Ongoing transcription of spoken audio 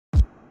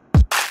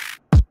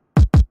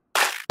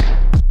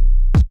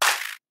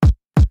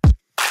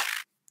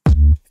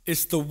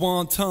It's the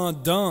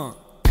Wonton Don.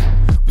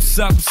 What's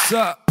up, what's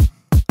up?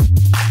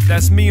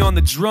 That's me on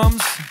the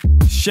drums.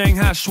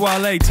 Shanghai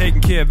Schwale taking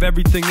care of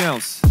everything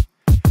else.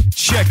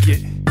 Check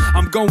it.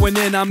 I'm going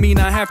in, I mean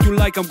I have to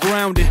like I'm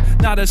grounded.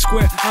 Not a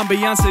square, I'm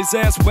Beyonce's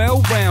ass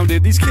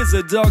well-rounded. These kids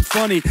are dog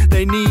funny,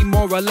 they need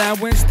more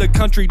allowance. The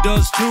country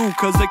does too,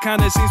 cause it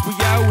kinda seems we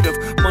out of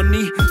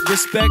money,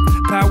 respect,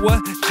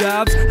 power,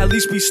 jobs. At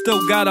least we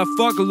still got a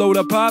fuckload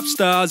of pop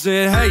stars.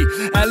 And hey,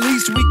 at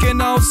least we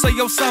can all say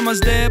Osama's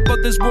dead.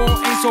 But this war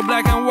ain't so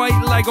black and white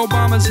like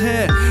Obama's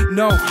hair.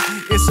 No,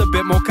 it's a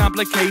bit more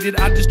complicated.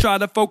 I just try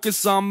to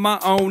focus on my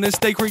own and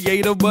stay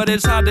creative. But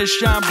it's hard to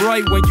shine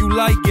bright when you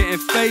like getting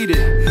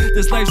faded.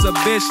 This life's a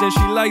bitch and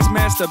she likes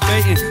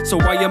masturbating. So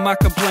why am I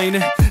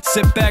complaining?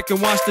 Sit back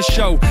and watch the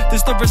show.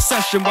 This the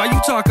recession, why you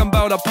talking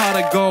about a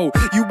pot of gold?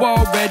 You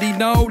already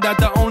know that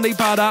the only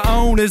pot I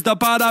own is the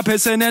pot I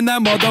pissin' in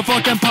that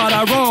motherfucking pot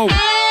I roll.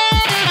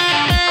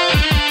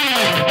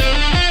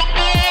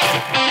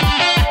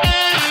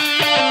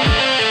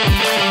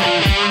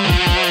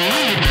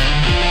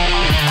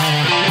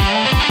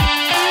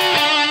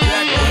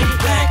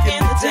 Back in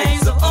the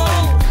days of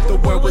old,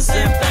 the world was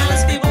in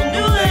balance, people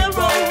knew their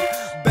role.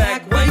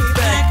 Way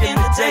back in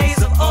the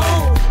days of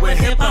old, where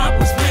hip-hop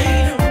was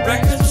made,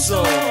 records were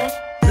sold.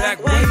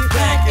 Way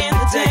back in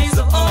the days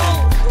of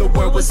old, the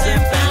world was in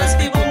balance,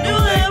 people knew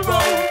their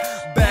role.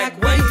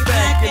 Way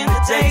back in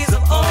the days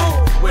of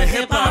old, where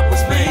hip-hop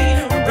was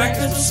made,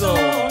 records were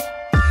sold.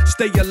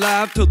 Stay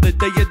alive till the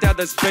day you die,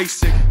 that's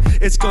basic.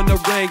 It's gonna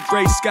rain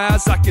gray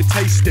skies, I can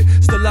taste it.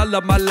 Still I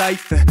love my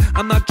life and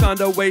I'm not trying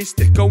to waste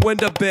it. Going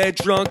to bed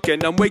drunk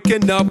and I'm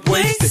waking up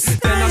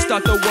wasted. Then I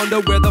start to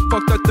wonder where the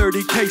fuck the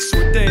 30K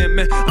went. Damn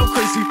man, I'm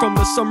crazy from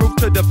the sunroof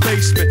to the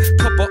basement.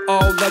 Cover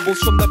all levels,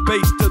 from the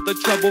bass to the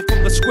treble,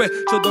 from the square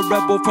to the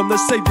rebel, from the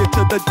savior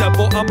to the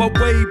devil. I'm a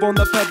wave on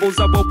the pebbles,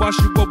 I will wash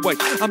you away.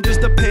 I'm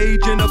just a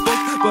page in a book,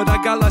 but I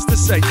got lots to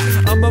say.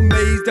 I'm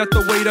amazed at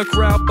the way the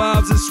crowd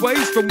bobs and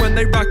sways, from when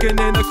they rockin'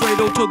 in a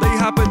cradle till they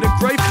hop in the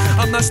grave.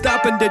 I'm not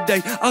stopping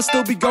today, I'll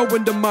still be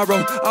going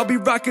tomorrow. I'll be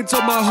rocking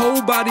till my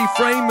whole body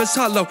frame is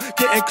hollow.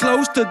 Getting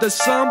close to the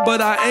sun,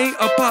 but I ain't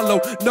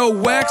Apollo. No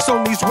wax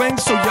on these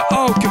wings so you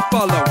all can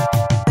follow.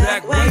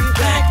 Way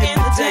back in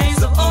the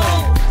days of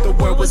old, the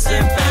world was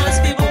in balance,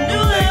 people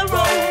knew their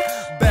role.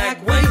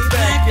 Way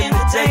back in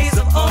the days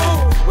of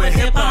old, where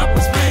hip-hop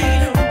was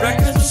made,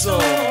 records were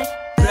sold.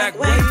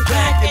 Way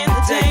back in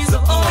the days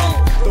of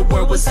old, the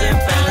world was in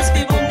balance,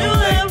 people knew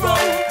their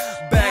role.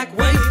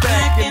 Way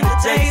back in the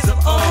days of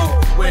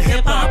old, where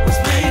hip-hop was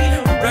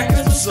made,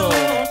 records were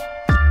sold.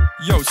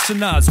 Yo,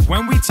 Sanazz,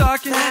 when we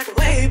talking?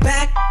 Way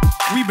back.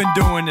 We've been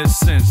doing this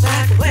since.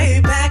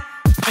 Way back.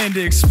 And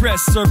the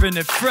Express serving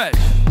it fresh.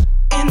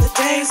 In the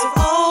days of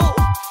old.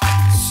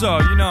 So,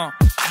 you know,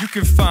 you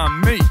can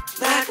find me.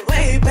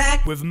 Way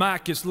back. With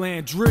Marcus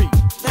Landry.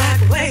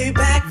 Way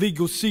back.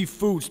 Legal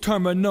Seafoods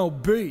Terminal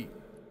B.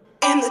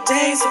 In the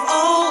days of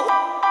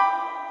old.